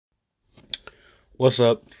What's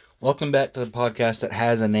up? Welcome back to the podcast that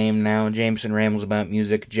has a name now. Jameson Rambles about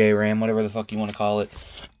music, J Ram, whatever the fuck you want to call it.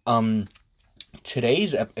 Um,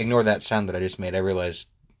 ignore that sound that I just made. I realized,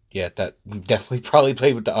 yeah, that definitely probably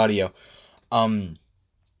played with the audio. Um,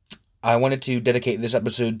 I wanted to dedicate this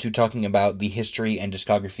episode to talking about the history and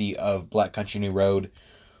discography of Black Country New Road,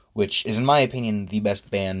 which is, in my opinion, the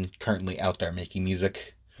best band currently out there making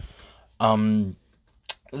music. Um,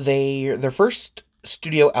 their first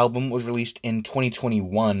studio album was released in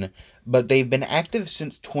 2021, but they've been active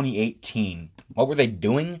since 2018. What were they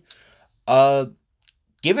doing? Uh,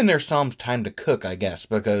 Giving their Psalms time to cook, I guess,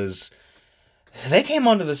 because they came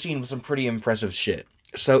onto the scene with some pretty impressive shit.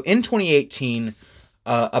 So in 2018,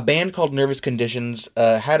 a band called Nervous Conditions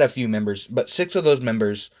had a few members, but six of those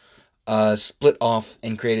members split off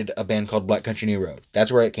and created a band called Black Country New Road.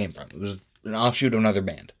 That's where it came from. It was an offshoot of another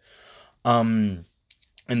band. Um,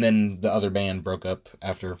 and then the other band broke up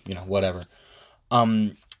after, whatever.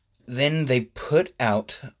 Um, then they put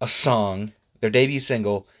out a song, their debut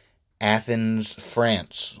single, Athens,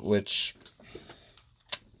 France, which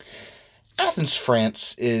Athens,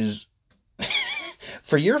 France is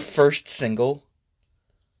for your first single,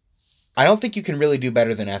 I don't think you can really do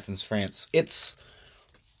better than Athens, France. It's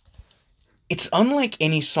unlike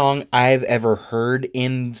any song I've ever heard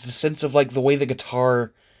in the sense of like the way the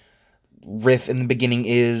guitar riff in the beginning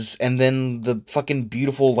is, and then the fucking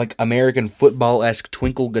beautiful like American football-esque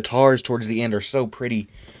twinkle guitars towards the end are so pretty,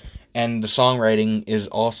 and the songwriting is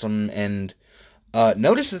awesome. And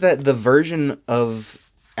notice that the version of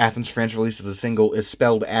Athens France released as a single is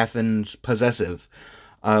spelled Athens possessive,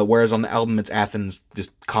 whereas on the album it's Athens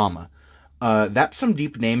just comma. That's some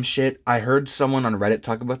deep name shit. I heard someone on Reddit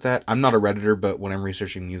talk about that. I'm not a Redditor, but when I'm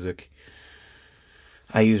researching music,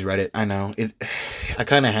 I use Reddit. I know it. I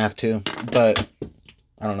kind of have to, but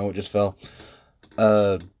I don't know what just fell.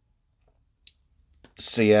 Uh,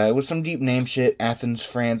 so yeah, it was some deep name shit. Athens,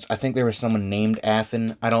 France. I think there was someone named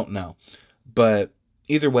Athen. I don't know, but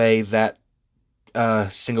either way, that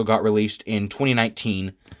single got released in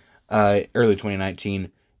 2019, early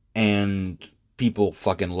 2019, and people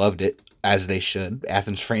fucking loved it as they should.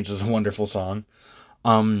 Athens, France is a wonderful song.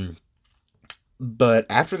 Um, But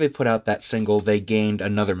after they put out that single, they gained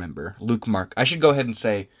another member, Luke Mark. I should go ahead and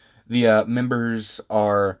say the members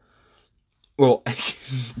are well,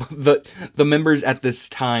 the members at this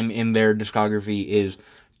time in their discography is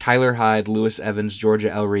Tyler Hyde, Lewis Evans,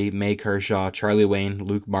 Georgia Ellery, May Kershaw, Charlie Wayne,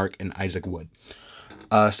 Luke Mark, and Isaac Wood.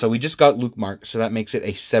 So we just got Luke Mark, so that makes it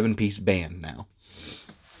a 7-piece band now.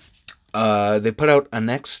 They put out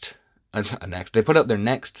they put out their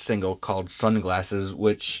next single called Sunglasses,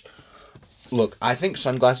 which, look, I think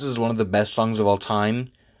Sunglasses is one of the best songs of all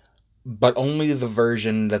time, but only the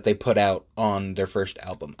version that they put out on their first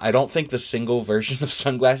album. I don't think the single version of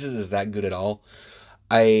Sunglasses is that good at all.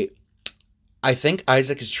 I I think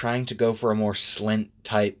Isaac is trying to go for a more slint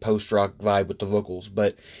type post rock vibe with the vocals,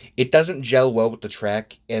 but it doesn't gel well with the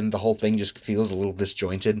track, and the whole thing just feels a little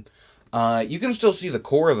disjointed. You can still see the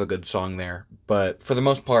core of a good song there, but for the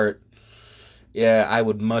most part, yeah, I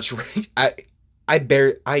would much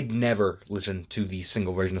I'd never listen to the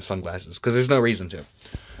single version of Sunglasses because there's no reason to,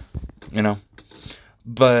 you know.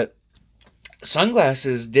 But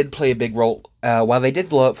Sunglasses did play a big role. While they did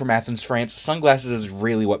blow up from Athens, France, Sunglasses is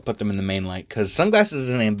really what put them in the main light, because Sunglasses is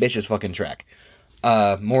an ambitious fucking track.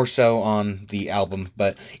 More so on the album,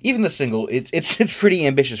 but even the single, it's pretty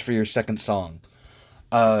ambitious for your second song.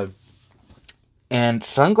 Uh, and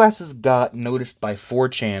Sunglasses got noticed by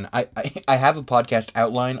 4chan. I have a podcast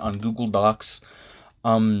outline on Google Docs.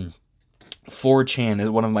 4chan is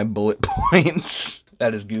one of my bullet points.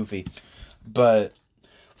 That is goofy. But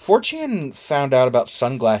 4chan found out about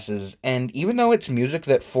Sunglasses, and even though it's music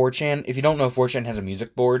that 4chan, if you don't know, 4chan has a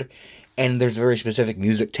music board, and there's a very specific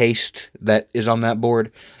music taste that is on that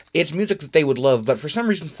board, it's music that they would love, but for some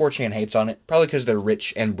reason 4chan hates on it, probably because they're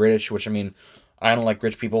rich and British, which, I mean, I don't like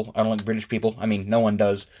rich people, I don't like British people, I mean, no one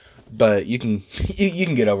does, but you can, you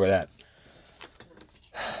can get over that.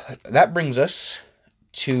 That brings us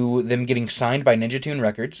to them getting signed by Ninja Tune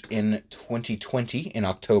Records in 2020, in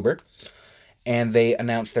October, and they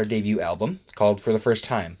announced their debut album called For the First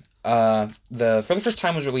Time. The For the First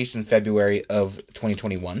Time was released in February of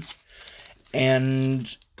 2021,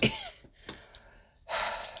 and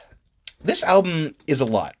this album is a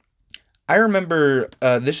lot. I remember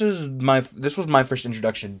this was my first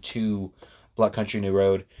introduction to Black Country New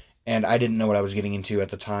Road, and I didn't know what I was getting into at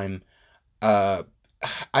the time. Uh,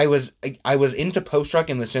 I was into post rock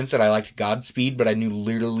in the sense that I liked Godspeed, but I knew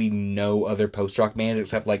literally no other post rock bands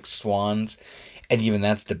except like Swans, and even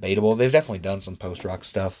that's debatable. They've definitely done some post rock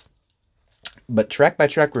stuff, but track by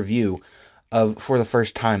track review. of For the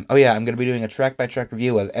First Time. Oh yeah, I'm going to be doing a track-by-track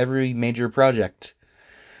review of every major project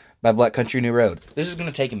by Black Country New Road. This is going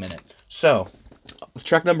to take a minute. So, with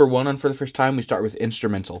track number 1 on For the First Time, we start with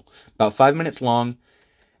Instrumental. About 5 minutes long,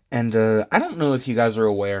 and I don't know if you guys are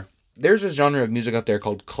aware. There's a genre of music out there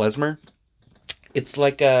called klezmer. It's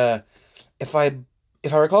like, if I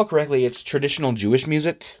recall correctly, it's traditional Jewish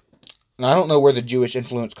music. Now, I don't know where the Jewish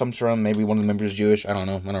influence comes from. Maybe one of the members is Jewish. I don't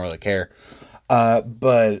know. I don't really care.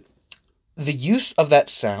 But the use of that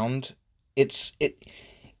sound, it's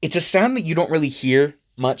a sound that you don't really hear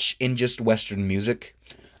much in just Western music.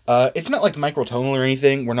 It's not like microtonal or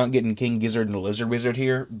anything. We're not getting King Gizzard and the Lizard Wizard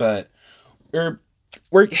here, but we're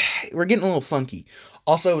getting a little funky.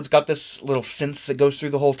 Also, it's got this little synth that goes through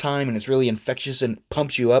the whole time, and it's really infectious and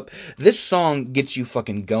pumps you up. This song gets you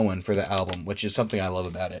fucking going for the album, which is something I love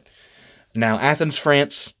about it. Now, Athens,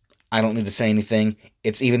 France, I don't need to say anything.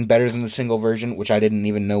 It's even better than the single version, which I didn't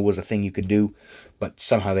even know was a thing you could do, but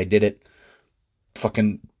somehow they did it.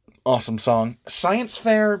 Fucking awesome song. Science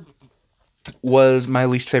Fair was my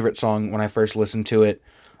least favorite song when I first listened to it.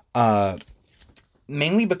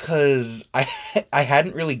 Mainly because I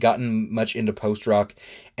hadn't really gotten much into post-rock,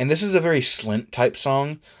 and this is a very Slint type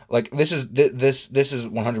song. Like, this is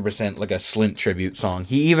 100% like a Slint tribute song.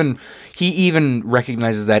 He even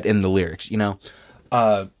recognizes that in the lyrics, you know?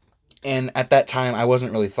 And at that time, I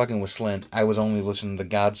wasn't really fucking with Slint. I was only listening to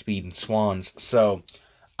Godspeed and Swans, so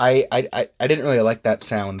I didn't really like that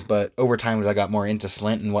sound, but over time, as I got more into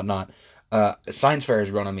Slint and whatnot, Science Fair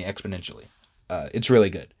has grown on me exponentially. It's really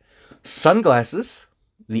good. Sunglasses,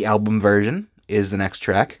 the album version, is the next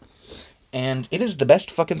track, and it is the best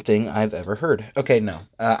fucking thing I've ever heard. Okay, no,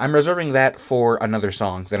 I'm reserving that for another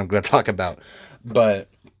song that I'm going to talk about, but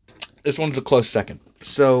this one's a close second.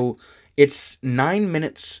 So, it's 9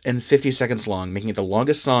 minutes and 50 seconds long, making it the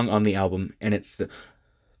longest song on the album, and it's the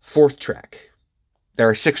 4th track. There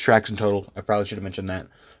are 6 tracks in total. I probably should have mentioned that.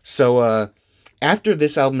 So, after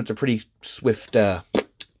this album, it's a pretty swift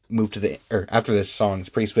after this song, it's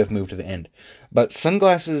a pretty swift move to the end. But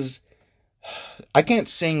Sunglasses, I can't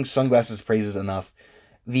sing Sunglasses praises enough.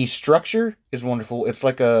 The structure is wonderful. It's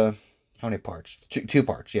like how many parts? Two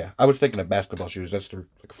parts, yeah. I was thinking of Basketball Shoes. That's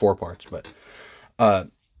like 4 parts, but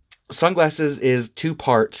Sunglasses is 2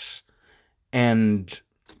 parts, and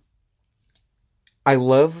I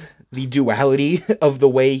love the duality of the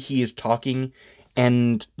way he is talking,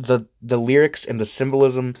 and the lyrics and the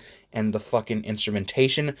symbolism and the fucking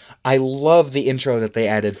instrumentation. I love the intro that they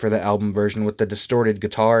added for the album version with the distorted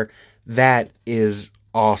guitar. That is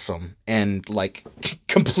awesome, and like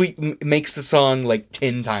makes the song like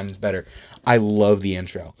 10 times better. I love the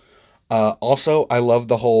intro. Also, I love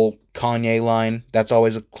the whole Kanye line. That's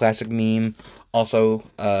always a classic meme. Also,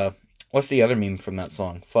 what's the other meme from that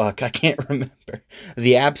song? Fuck, I can't remember.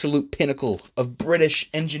 The absolute pinnacle of British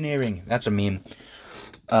engineering. That's a meme.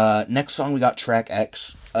 Next song, we got track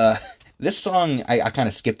X. This song, I kind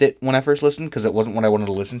of skipped it when I first listened because it wasn't what I wanted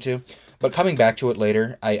to listen to. But coming back to it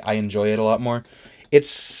later, I enjoy it a lot more.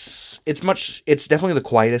 It's definitely the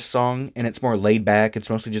quietest song, and it's more laid back. It's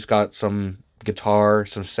mostly just got some guitar,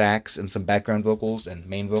 some sax, and some background vocals and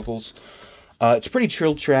main vocals. It's a pretty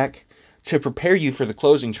chill track to prepare you for the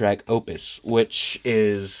closing track, Opus, which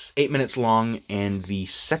is 8 minutes long and the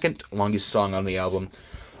second longest song on the album.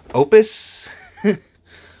 Opus...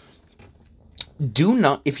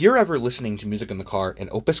 if you're ever listening to music in the car and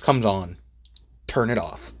Opus comes on, turn it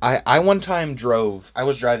off. I one time I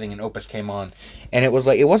was driving and Opus came on, and it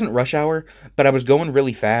wasn't rush hour, but I was going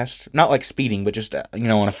really fast, not like speeding, but just,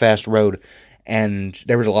 on a fast road, and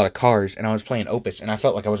there was a lot of cars, and I was playing Opus, and I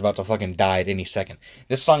felt like I was about to fucking die at any second.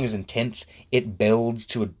 This song is intense. It builds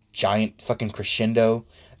to a giant fucking crescendo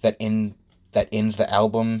that ends the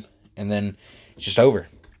album, and then it's just over.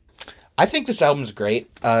 I think this album's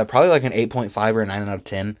great. Probably like an 8.5 or a 9 out of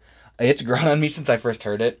 10. It's grown on me since I first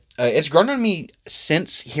heard it. It's grown on me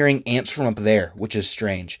since hearing Ants From Up There, which is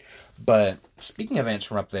strange. But speaking of Ants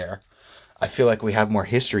From Up There, I feel like we have more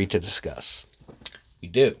history to discuss. We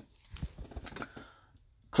do.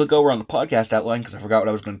 Click over on the podcast outline because I forgot what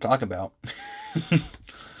I was going to talk about.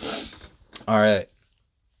 Alright.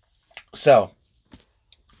 So,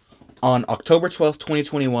 on October 12th,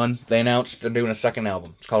 2021, they announced they're doing a second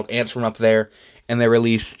album. It's called Ants From Up There, and they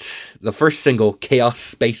released the first single, Chaos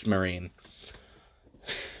Space Marine.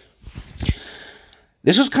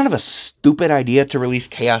 This was kind of a stupid idea to release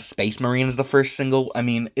Chaos Space Marine as the first single. I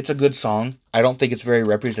mean, it's a good song. I don't think it's very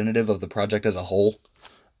representative of the project as a whole.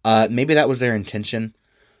 Maybe that was their intention.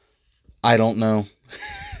 I don't know.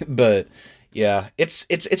 But, yeah, it's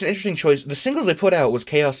an interesting choice. The singles they put out was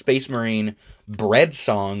Chaos Space Marine, Bread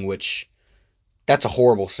Song, which That's a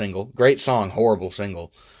horrible single. Great song, horrible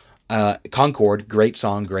single. Concord, great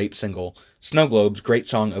song, great single. Snow Globes, great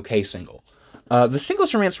song, okay single. The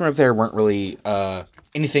singles from Ants From Up There weren't really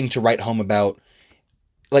anything to write home about.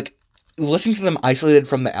 Like, listening to them isolated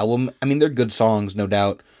from the album, I mean, they're good songs, no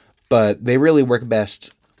doubt, but they really work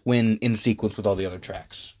best when in sequence with all the other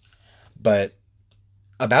tracks. But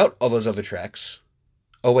about all those other tracks...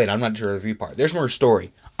 Oh, wait, I'm not sure the review part. There's more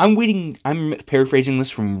story. I'm paraphrasing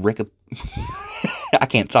this from I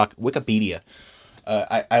can't talk. Wikipedia.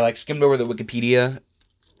 I like skimmed over the Wikipedia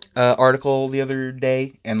article the other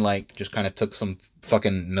day and like just kind of took some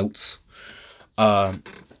fucking notes.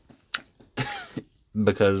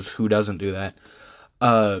 Because who doesn't do that?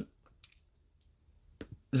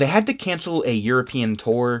 They had to cancel a European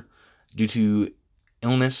tour due to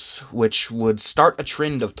illness, which would start a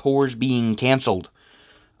trend of tours being canceled.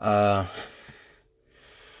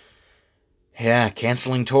 Yeah,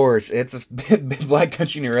 canceling tours. It's Black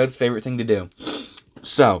Country New Road's favorite thing to do.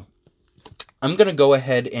 So, I'm gonna go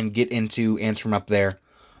ahead and get into Ants From Up There.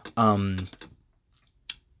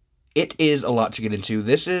 It is a lot to get into.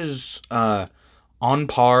 This is, on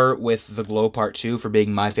par with The Glow Part 2 for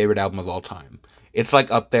being my favorite album of all time. It's, like,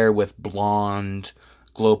 up there with Blonde,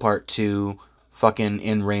 Glow Part 2, fucking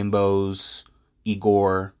In Rainbows,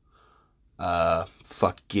 Igor, the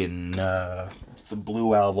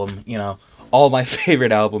Blue Album, you know, all my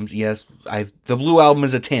favorite albums. Yes, the Blue Album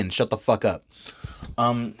is a 10. Shut the fuck up.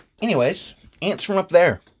 Anyways, Ants From Up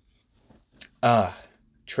There.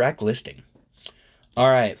 Track listing.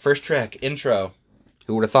 Alright, first track, intro.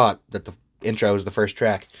 Who would have thought that the intro is the first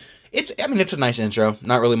track? It's a nice intro.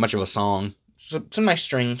 Not really much of a song. Some nice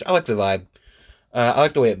strings. I like the vibe. I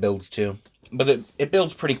like the way it builds, too. But it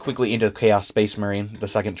builds pretty quickly into Chaos Space Marine, the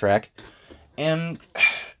second track. And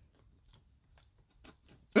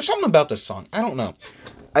there's something about this song. I don't know.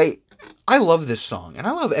 I love this song, and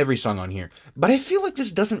I love every song on here. But I feel like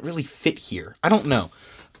this doesn't really fit here. I don't know.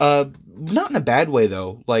 Not in a bad way,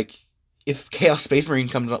 though. Like, if Chaos Space Marine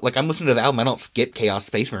comes on, like, I'm listening to the album, I don't skip Chaos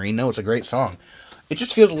Space Marine. No, it's a great song. It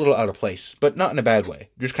just feels a little out of place, but not in a bad way.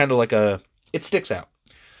 Just kind of like it sticks out.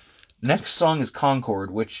 Next song is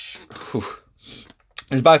Concord, which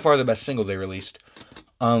is by far the best single they released.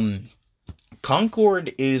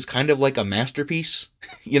 Concord is kind of like a masterpiece,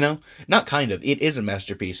 you know? Not kind of, it is a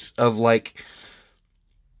masterpiece of, like,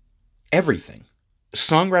 everything.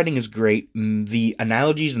 Songwriting is great. The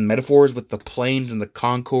analogies and metaphors with the planes and the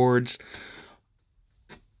Concords.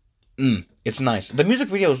 It's nice. The music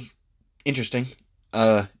video is interesting.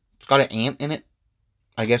 It's got an ant in it.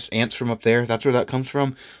 I guess Ants From Up There. That's where that comes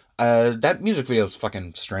from. That music video is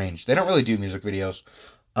fucking strange. They don't really do music videos.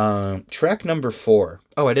 Track number 4.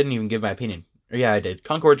 Oh, I didn't even give my opinion. Yeah, I did.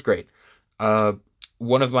 Concord's great.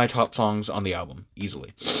 One of my top songs on the album,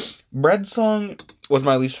 easily. Bread Song was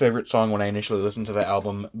my least favorite song when I initially listened to the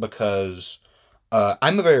album because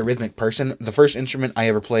I'm a very rhythmic person. The first instrument I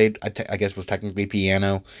ever played, I guess, was technically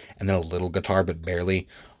piano, and then a little guitar, but barely.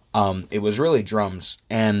 It was really drums,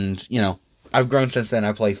 and, you know, I've grown since then.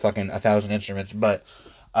 I play fucking 1,000 instruments, but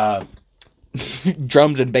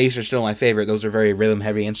drums and bass are still my favorite. Those are very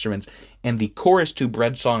rhythm-heavy instruments. And the chorus to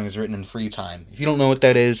Bread Song is written in free time. If you don't know what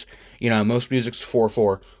that is, you know, most music's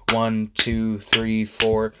 4/4. 1, 2, 3,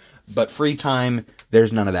 4. But free time,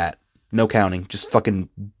 there's none of that. No counting. Just fucking...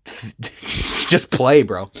 just play,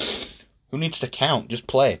 bro. Who needs to count? Just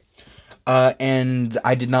play. And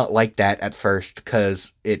I did not like that at first,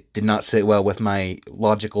 because it did not sit well with my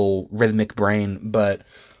logical, rhythmic brain, but...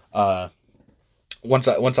 Once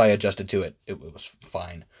I adjusted to it, it was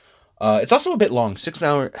fine. It's also a bit long. 6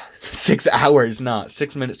 hours, not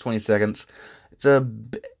 6 minutes 20 seconds.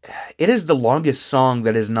 It is the longest song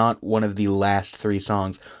that is not one of the last 3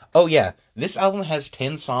 songs. Oh yeah, this album has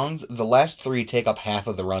 10 songs. The last 3 take up half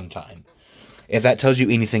of the runtime. If that tells you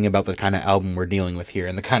anything about the kind of album we're dealing with here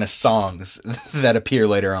and the kind of songs that appear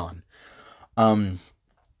later on.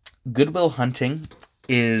 Good Will Hunting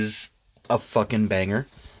is a fucking banger.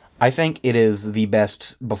 I think it is the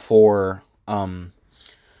best before, I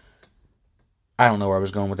don't know where I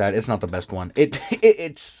was going with that. It's not the best one.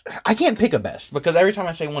 It's, I can't pick a best, because every time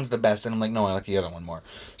I say one's the best, and I'm like, no, I like the other one more.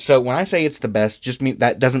 So when I say it's the best,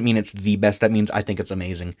 that doesn't mean it's the best. That means I think it's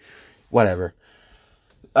amazing. Whatever.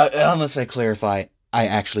 Unless I clarify, I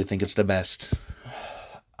actually think it's the best.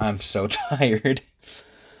 I'm so tired.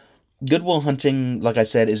 Good Will Hunting, like I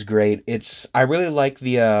said, is great. I really like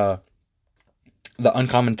the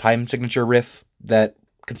uncommon time signature riff that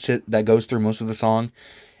goes through most of the song.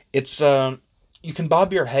 It's you can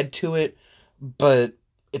bob your head to it, but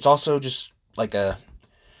it's also just like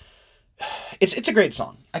it's a great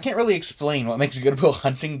song. I can't really explain what makes Good Will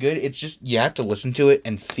Hunting good. It's just you have to listen to it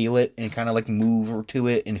and feel it and kind of like move to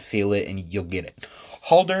it and feel it and you'll get it.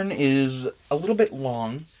 Haldern is a little bit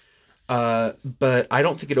long, but I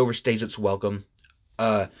don't think it overstays its welcome.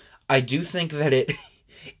 I do think that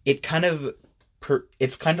it kind of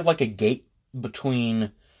it's kind of like a gate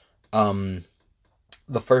between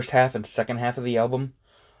the first half and second half of the album.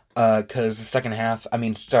 Because the second half,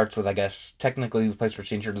 starts with, I guess, technically the place where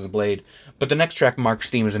she inserted the blade, but the next track, Mark's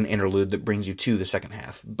Theme, is an interlude that brings you to the second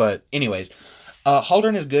half. But anyways,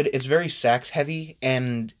 Haldern is good. It's very sax heavy,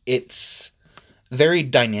 and it's very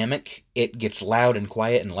dynamic. It gets loud and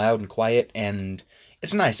quiet, and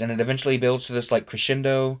it's nice, and it eventually builds to this, like,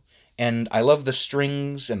 crescendo, and I love the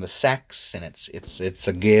strings and the sax, and it's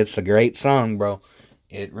a great song, bro.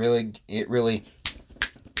 It really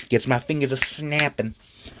gets my fingers a-snapping.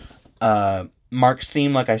 Mark's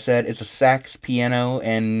Theme, like I said, it's a sax, piano,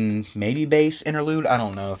 and maybe bass interlude. I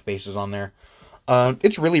don't know if bass is on there.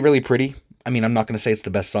 It's really, really pretty. I'm not going to say it's the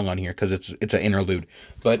best song on here, because it's an interlude,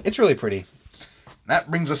 but it's really pretty. That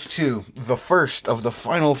brings us to the first of the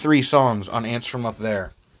final 3 songs on Ants From Up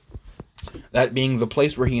There. That being The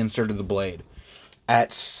Place Where He Inserted the Blade.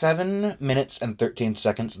 At 7 minutes and 13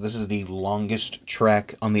 seconds, this is the longest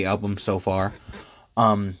track on the album so far.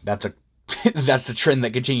 That's a trend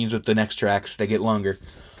that continues with the next tracks. They get longer.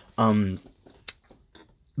 But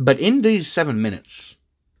in these 7 minutes,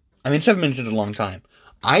 7 minutes is a long time.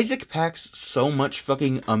 Isaac packs so much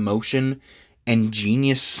fucking emotion and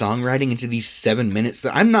genius songwriting into these 7 minutes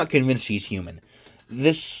that I'm not convinced he's human.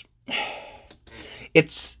 If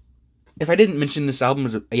I didn't mention this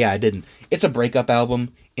album I didn't. It's a breakup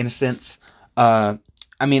album, in a sense. The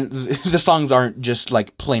songs aren't just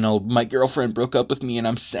like plain old, my girlfriend broke up with me and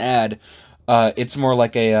I'm sad. It's more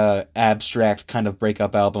like a abstract kind of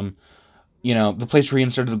breakup album. The place where he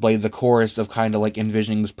inserted the blade, the chorus of kind of like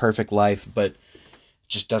envisioning this perfect life, but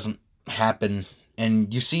just doesn't happen.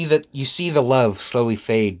 And you see the love slowly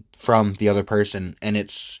fade from the other person, and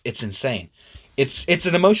it's insane. It's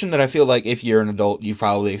an emotion that I feel like if you're an adult, you've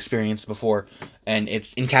probably experienced before, and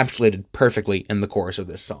it's encapsulated perfectly in the chorus of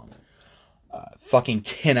this song. Fucking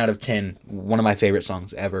 10 out of 10. One of my favorite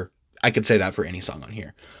songs ever. I could say that for any song on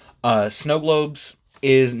here. Snow Globes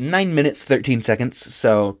is 9 minutes, 13 seconds,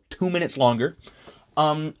 so 2 minutes longer.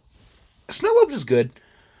 Snow Globes is good.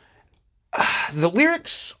 The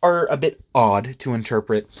lyrics are a bit odd to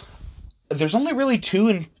interpret. There's only really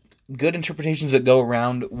 2 good interpretations that go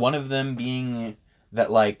around. One of them being that,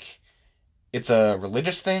 like, it's a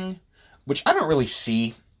religious thing, which I don't really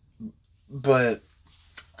see, but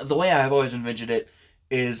the way I've always envisioned it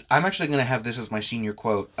is, I'm actually going to have this as my senior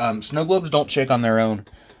quote. Snow globes don't shake on their own.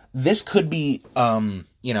 This could be,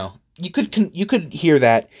 you could hear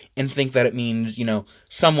that and think that it means,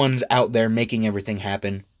 someone's out there making everything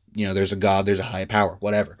happen. There's a God, there's a high power,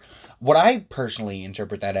 whatever. What I personally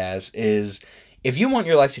interpret that as is, if you want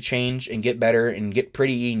your life to change and get better and get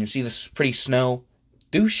pretty and you see this pretty snow,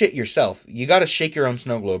 do shit yourself. You gotta shake your own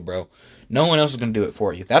snow globe, bro. No one else is gonna do it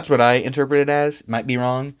for you. That's what I interpret it as. Might be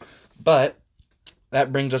wrong. But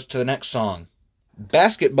that brings us to the next song.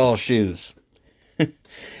 Basketball Shoes.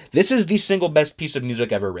 This is the single best piece of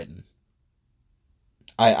music ever written.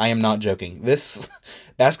 I am not joking. This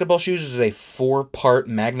Basketball Shoes is a 4-part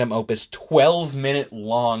magnum opus, 12-minute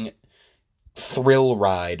long thrill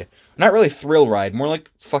ride. Not really thrill ride, more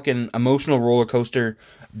like fucking emotional roller coaster,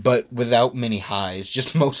 but without many highs,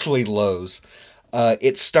 just mostly lows.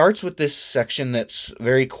 It starts with this section that's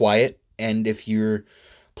very quiet, and if you're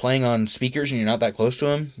playing on speakers and you're not that close to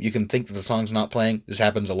them, you can think that the song's not playing. This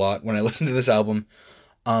happens a lot when I listen to this album.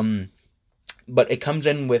 But it comes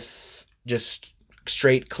in with just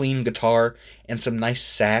straight, clean guitar and some nice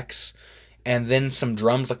sax, and then some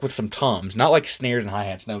drums, like with some toms. Not like snares and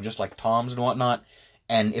hi-hats, no, just like toms and whatnot.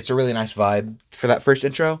 And it's a really nice vibe for that first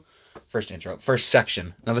section.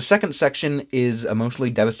 Now, the second section is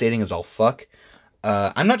emotionally devastating as all fuck.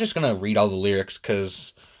 I'm not just gonna read all the lyrics,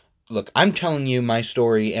 because, look, I'm telling you my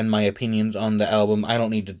story and my opinions on the album. I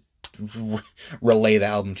don't need to relay the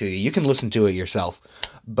album to you. You can listen to it yourself.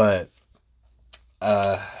 But,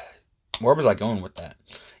 where was I going with that?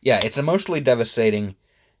 Yeah, it's emotionally devastating,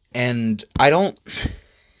 and I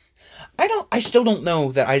still don't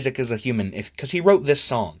know that Isaac is a human, because he wrote this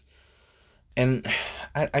song. And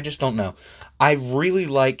I just don't know. I really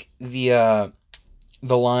like the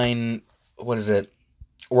line, what is it?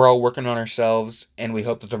 We're all working on ourselves, and we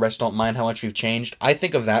hope that the rest don't mind how much we've changed. I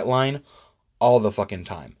think of that line all the fucking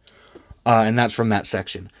time. And that's from that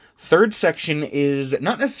section. Third section is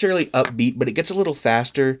not necessarily upbeat, but it gets a little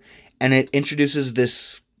faster, and it introduces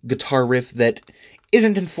this guitar riff that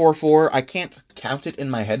isn't in 4/4. I can't count it in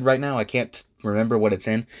my head right now. I can't remember what it's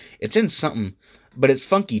in. It's in something, but it's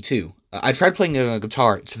funky too. I tried playing it on a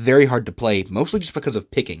guitar. It's very hard to play, mostly just because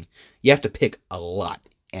of picking. You have to pick a lot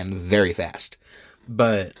and very fast.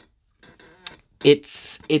 But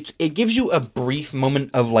it gives you a brief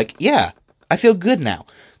moment of like, yeah, I feel good now.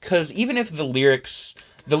 Cause even if the lyrics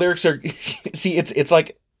are see, it's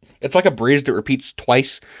like a bridge that repeats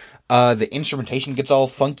twice. The instrumentation gets all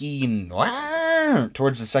funky and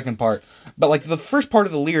towards the second part. But like the first part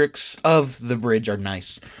of the lyrics of the bridge are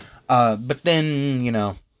nice. But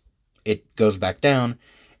then, it goes back down,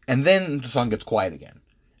 and then the song gets quiet again.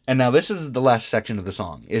 And now this is the last section of the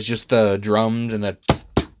song. It's just the drums and the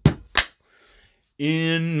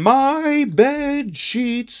in my bed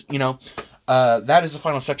sheets, that is the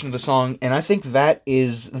final section of the song, and I think that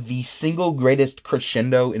is the single greatest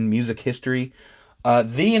crescendo in music history.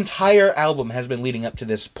 The entire album has been leading up to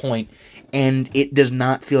this point, and it does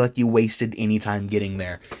not feel like you wasted any time getting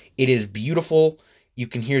there. It is beautiful. You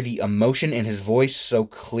can hear the emotion in his voice so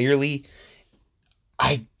clearly.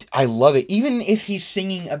 I love it. Even if he's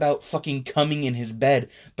singing about fucking coming in his bed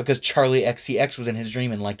because Charlie XCX was in his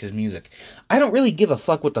dream and liked his music. I don't really give a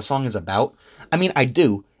fuck what the song is about. I mean, I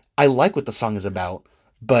do. I like what the song is about,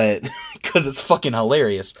 but because it's fucking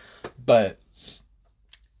hilarious. But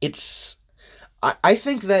I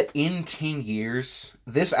think that in 10 years,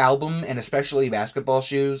 this album, and especially Basketball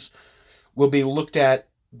Shoes, will be looked at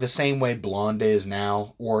the same way Blonde is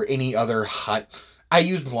now, or any other hot... I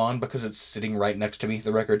use Blonde because it's sitting right next to me.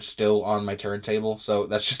 The record's still on my turntable, so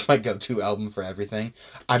that's just my go-to album for everything.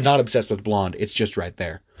 I'm not obsessed with Blonde. It's just right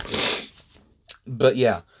there. But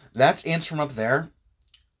yeah, that's Ants from Up There.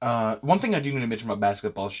 One thing I do need to mention about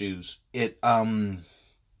Basketball Shoes, it has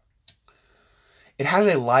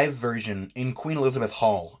a live version in Queen Elizabeth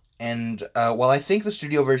Hall, and while I think the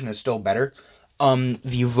studio version is still better,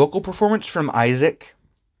 the vocal performance from Isaac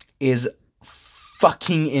is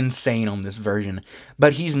fucking insane on this version,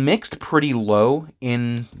 but he's mixed pretty low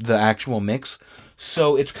in the actual mix,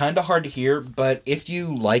 so it's kind of hard to hear. But if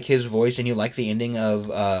you like his voice and you like the ending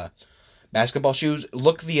of Basketball Shoes,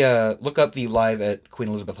 look up the live at Queen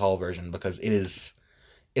Elizabeth Hall version, because it is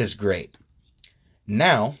great.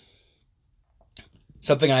 Now,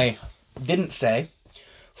 something I didn't say: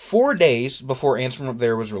 4 days before Ants from Up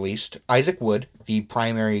There was released, Isaac Wood, the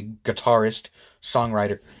primary guitarist,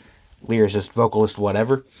 songwriter, lyricist, vocalist,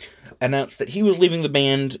 whatever, announced that he was leaving the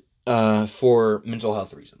band for mental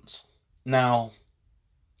health reasons. Now,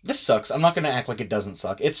 this sucks. I'm not going to act like it doesn't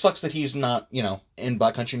suck. It sucks that he's not, in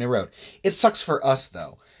Black Country New Road. It sucks for us,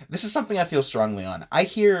 though. This is something I feel strongly on. I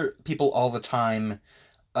hear people all the time,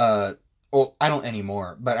 well, I don't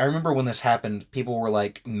anymore, but I remember when this happened, people were,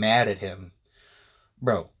 mad at him.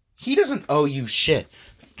 Bro, he doesn't owe you shit.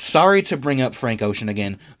 Sorry to bring up Frank Ocean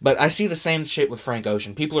again, but I see the same shit with Frank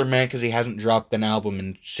Ocean. People are mad because he hasn't dropped an album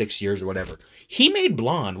in 6 years or whatever. He made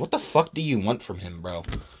Blonde. What the fuck do you want from him, bro?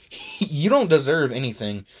 You don't deserve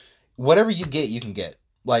anything. Whatever you get, you can get.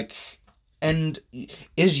 And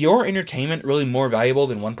is your entertainment really more valuable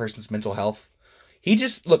than one person's mental health?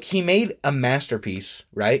 He made a masterpiece,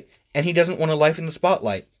 right? And he doesn't want a life in the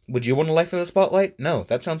spotlight. Would you want a life in the spotlight? No,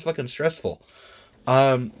 that sounds fucking stressful.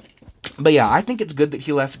 But yeah, I think it's good that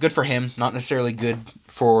he left. Good for him. Not necessarily good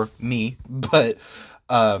for me. But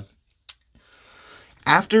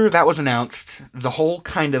after that was announced, the whole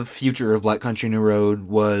kind of future of Black Country New Road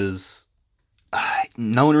was...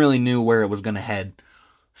 no one really knew where it was going to head.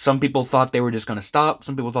 Some people thought they were just going to stop.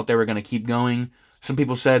 Some people thought they were going to keep going. Some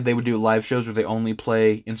people said they would do live shows where they only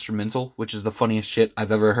play instrumental, which is the funniest shit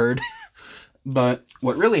I've ever heard. But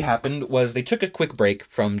what really happened was they took a quick break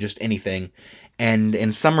from just anything, and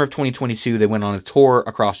in summer of 2022, they went on a tour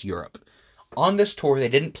across Europe. On this tour, they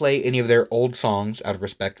didn't play any of their old songs out of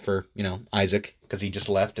respect for, Isaac, because he just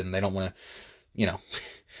left and they don't want to,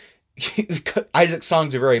 Isaac's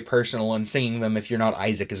songs are very personal, and singing them if you're not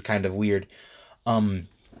Isaac is kind of weird.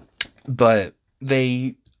 But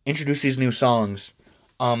they introduced these new songs,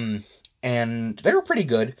 and they were pretty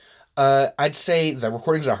good. I'd say the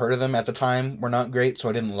recordings I heard of them at the time were not great, so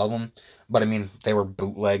I didn't love them. But I mean, they were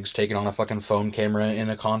bootlegs taken on a fucking phone camera in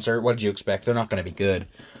a concert. What did you expect? They're not going to be good.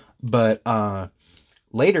 But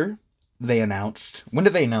later, they announced... When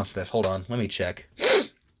did they announce this? Hold on, let me check.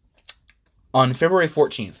 On February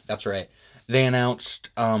 14th, that's right. They announced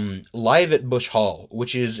Live at Bush Hall,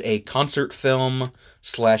 which is a concert film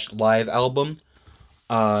 / live album.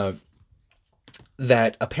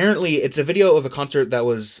 That apparently, it's a video of a concert that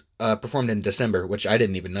was performed in December, which I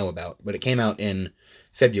didn't even know about, but it came out in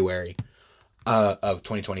February of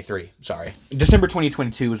 2023. Sorry. December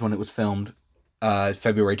 2022 is when it was filmed.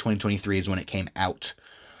 February 2023 is when it came out.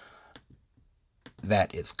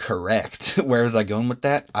 That is correct. Where was I going with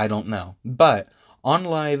that? I don't know. But on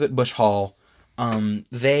Live at Busch Hall,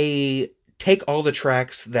 they take all the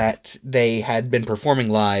tracks that they had been performing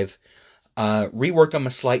live, rework them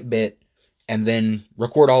a slight bit, and then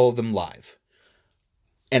record all of them live.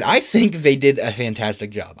 And I think they did a fantastic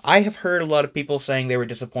job. I have heard a lot of people saying they were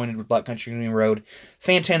disappointed with Black Country New Road.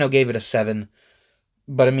 Fantano gave it a 7.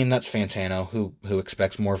 But I mean, that's Fantano. Who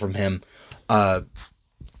expects more from him?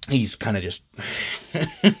 He's kind of just...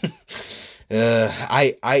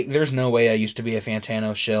 there's no way I used to be a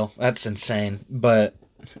Fantano shill. That's insane. But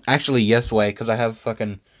actually, yes way, because I have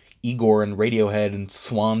fucking Igor and Radiohead and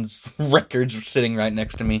Swan's records sitting right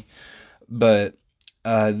next to me. But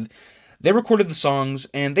they recorded the songs,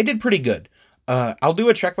 and they did pretty good. I'll do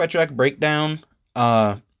a track-by-track breakdown.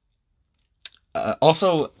 Also,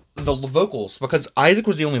 the vocals, because Isaac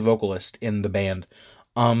was the only vocalist in the band.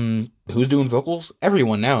 Who's doing vocals?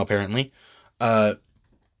 Everyone now, apparently.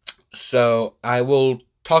 So I will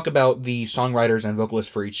talk about the songwriters and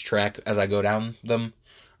vocalists for each track as I go down them,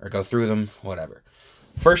 or go through them, whatever.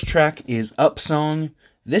 First track is Up Song.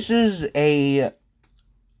 This is a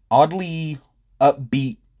oddly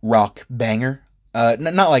upbeat rock banger.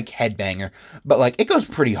 Not like headbanger, but like it goes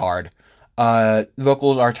pretty hard.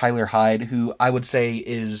 Vocals are Tyler Hyde, who I would say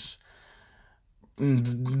is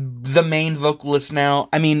the main vocalist now.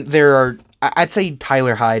 I mean, I'd say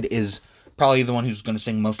Tyler Hyde is probably the one who's going to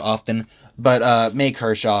sing most often, but Meg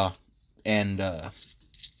Kershaw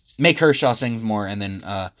sings more, and then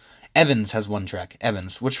Evans has one track.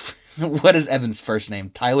 Evans, what is Evans' first name?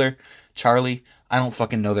 Tyler? Charlie? I don't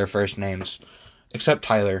fucking know their first names, except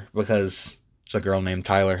Tyler, because it's a girl named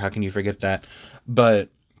Tyler. How can you forget that? But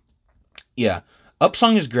yeah, Up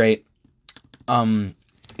Song is great.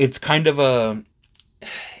 It's kind of a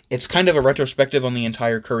retrospective on the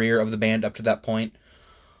entire career of the band up to that point.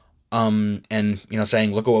 And,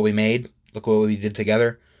 saying, look at what we made, look at what we did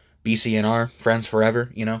together, BCNR, friends forever,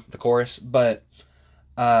 the chorus. But,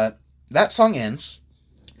 that song ends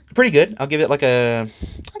pretty good. I'll give it like an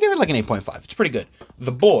 8.5. It's pretty good.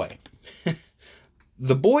 The Boy.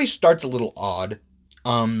 The Boy starts a little odd.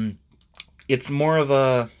 It's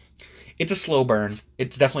a slow burn.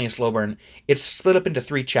 It's definitely a slow burn. It's split up into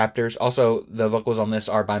 3 chapters. Also, the vocals on this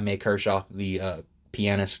are by Meg Kershaw, the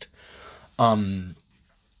pianist.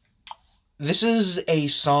 This is a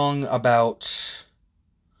song about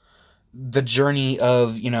the journey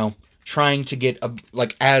of, trying to get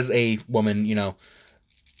as a woman,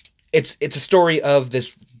 it's a story of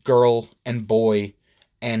this girl and boy,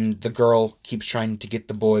 and the girl keeps trying to get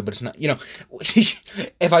the boy, but it's not,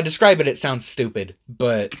 if I describe it, it sounds stupid,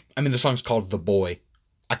 but, I mean, the song's called The Boy.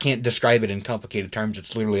 I can't describe it in complicated terms.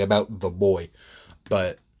 It's literally about the boy,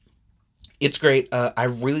 but it's great. I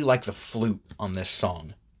really like the flute on this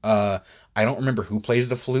song. I don't remember who plays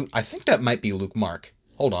the flute. I think that might be Luke Mark.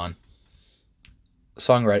 Hold on.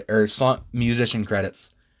 Musician credits.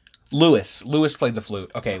 Lewis played the flute.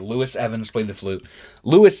 Okay, Lewis Evans played the flute.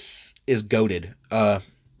 Lewis is goated.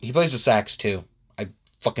 He plays the sax too. I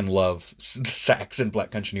fucking love the sax in Black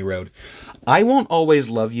Country New Road. I Won't Always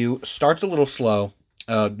Love You starts a little slow.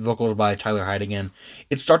 Vocals by Tyler Hyde again.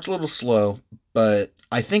 It starts a little slow, but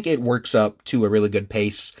I think it works up to a really good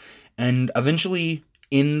pace, and eventually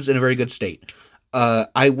ends in a very good state.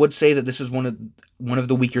 I would say that this is one of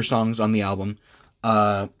the weaker songs on the album.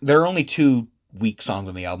 There are only 2 weak songs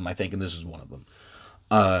on the album, I think, and this is one of them.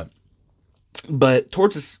 But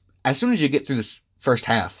as soon as you get through this first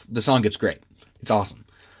half, the song gets great. It's awesome.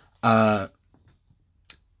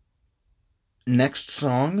 Next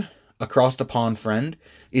song, Across the Pond Friend,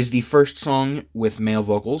 is the first song with male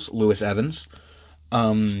vocals, Lewis Evans.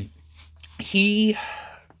 He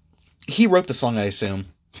wrote the song, I assume.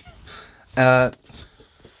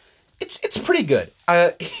 It's pretty good.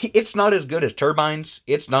 It's not as good as Turbines.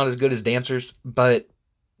 It's not as good as Dancers, but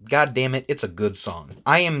god damn it, it's a good song.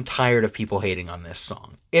 I am tired of people hating on this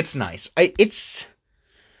song. It's nice. I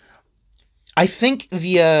think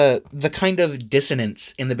the kind of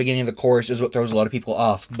dissonance in the beginning of the chorus is what throws a lot of people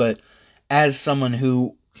off, but as someone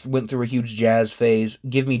who went through a huge jazz phase,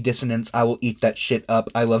 give me dissonance, I will eat that shit up.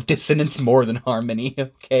 I love dissonance more than harmony,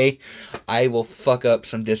 okay? I will fuck up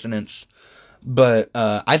some dissonance. But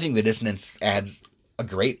I think the dissonance adds a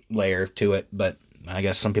great layer to it, but I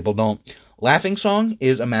guess some people don't. Laughing Song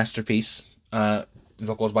is a masterpiece.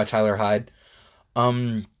 Vocals by Tyler Hyde.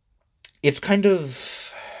 It's kind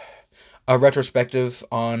of a retrospective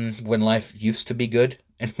on when life used to be good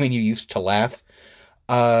and when you used to laugh.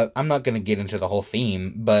 I'm not going to get into the whole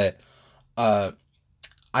theme, but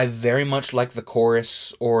I very much like the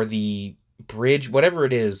chorus or the bridge, whatever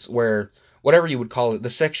it is, whatever you would call it, the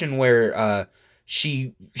section where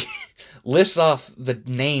she lists off the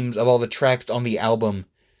names of all the tracks on the album,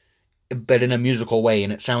 but in a musical way,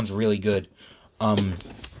 and it sounds really good.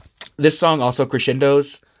 This song also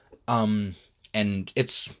crescendos, and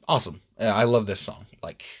it's awesome. I love this song.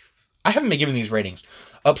 Like, I haven't been giving these ratings.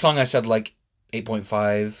 Up song, I said like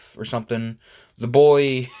 8.5 or something. The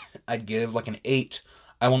Boy, I'd give like an 8.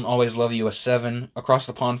 I Won't Always Love You, a 7. Across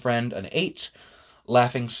the Pond Friend, an 8.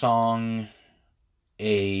 Laughing Song,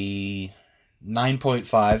 a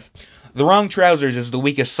 9.5. The Wrong Trousers is the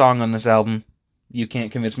weakest song on this album. You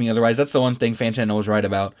can't convince me otherwise. That's the one thing Fantano was right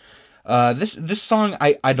about. This song,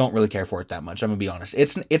 I don't really care for it that much. I'm gonna be honest.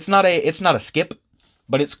 It's not a skip,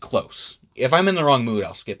 but it's close. If I'm in the wrong mood,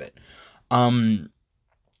 I'll skip it.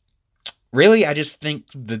 Really, I just think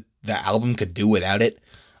the album could do without it.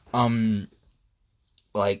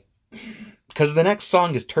 Like, because the next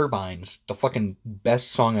song is Turbines, the fucking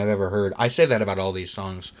best song I've ever heard. I say that about all these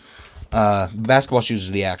songs. Basketball Shoes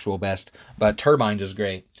is the actual best, but Turbines is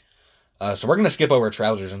great. So we're going to skip over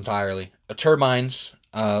Trousers entirely. Turbines,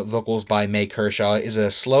 vocals by May Kershaw, is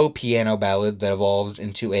a slow piano ballad that evolves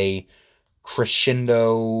into a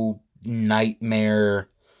crescendo nightmare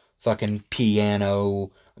fucking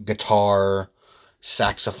piano, guitar,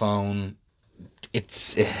 saxophone.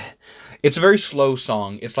 It's a very slow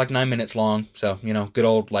song. It's like 9 minutes long, so, good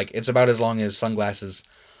old, like, it's about as long as Sunglasses.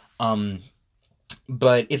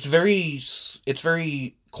 But it's very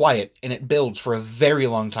quiet, and it builds for a very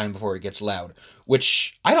long time before it gets loud,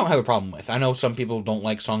 which I don't have a problem with. I know some people don't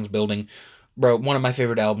like songs building. Bro, one of my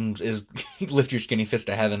favorite albums is Lift Your Skinny Fist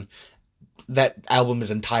to Heaven. That album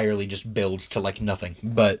is entirely just builds to, like, nothing.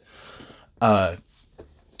 But,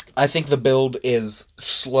 I think the build is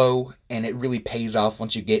slow, and it really pays off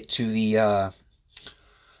once you get to the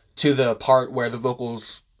part where the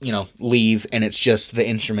vocals, leave, and it's just the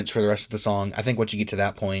instruments for the rest of the song. I think once you get to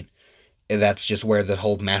that point, that's just where the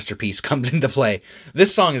whole masterpiece comes into play.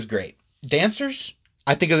 This song is great. Dancers,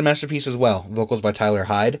 I think, is a masterpiece as well. Vocals by Tyler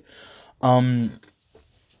Hyde. I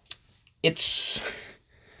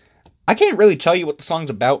can't really tell you what the song's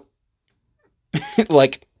about.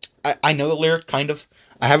 Like, I know the lyric, kind of.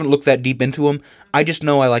 I haven't looked that deep into them. I just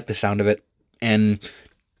know I like the sound of it, and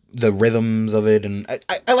the rhythms of it, and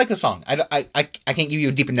I like the song. I can't give you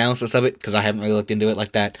a deep analysis of it, because I haven't really looked into it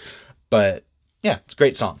like that. But, yeah, it's a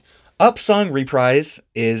great song. Up Song Reprise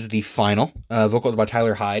is the final. Vocals by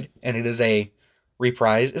Tyler Hyde, and it is a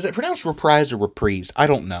reprise. Is it pronounced reprise or reprise? I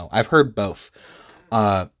don't know. I've heard both.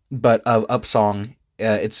 But Up Song,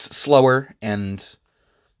 it's slower and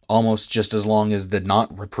almost just as long as the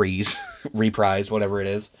not reprise, whatever it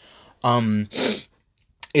is.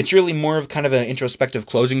 It's really more of kind of an introspective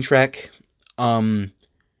closing track. And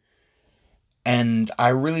I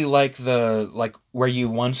really like the, where you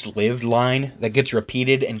once lived line that gets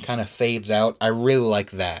repeated and kind of fades out. I really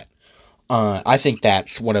like that. I think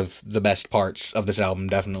that's one of the best parts of this album,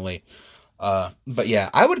 definitely. But yeah,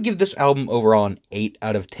 I would give this album overall an 8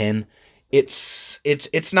 out of 10. It's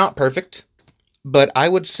not perfect, but I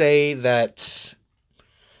would say that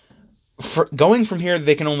for going from here,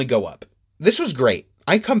 they can only go up. This was great.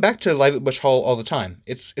 I come back to Live at Bush Hall all the time.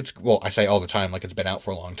 Well, I say all the time, like it's been out for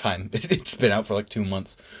a long time. It's been out for like 2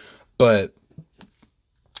 months. But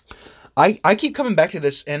I keep coming back to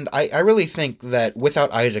this, and I really think that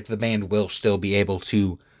without Isaac, the band will still be able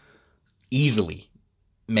to easily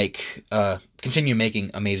continue making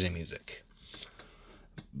amazing music.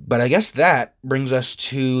 But I guess that brings us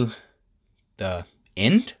to the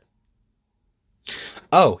end.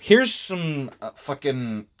 Oh, here's some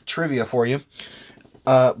fucking trivia for you.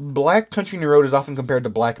 Black Country New Road is often compared to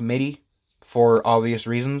Black Midi for obvious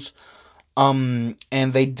reasons. And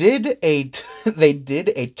they did a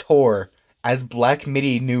tour as Black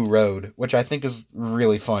Midi New Road, which I think is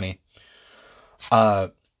really funny.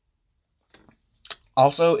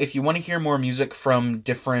 Also, if you want to hear more music from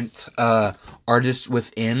different artists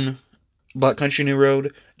within Black Country New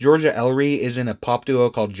Road, Georgia Ellery is in a pop duo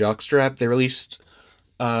called Jockstrap. They released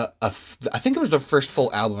I think it was their first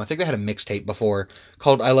full album. I think they had a mixtape before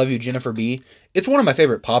called I Love You, Jennifer B. It's one of my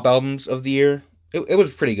favorite pop albums of the year. It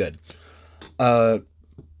was pretty good.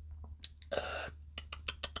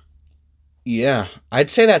 Yeah,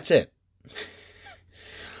 I'd say that's it.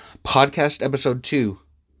 Podcast episode 2.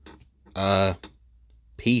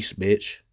 Peace, bitch.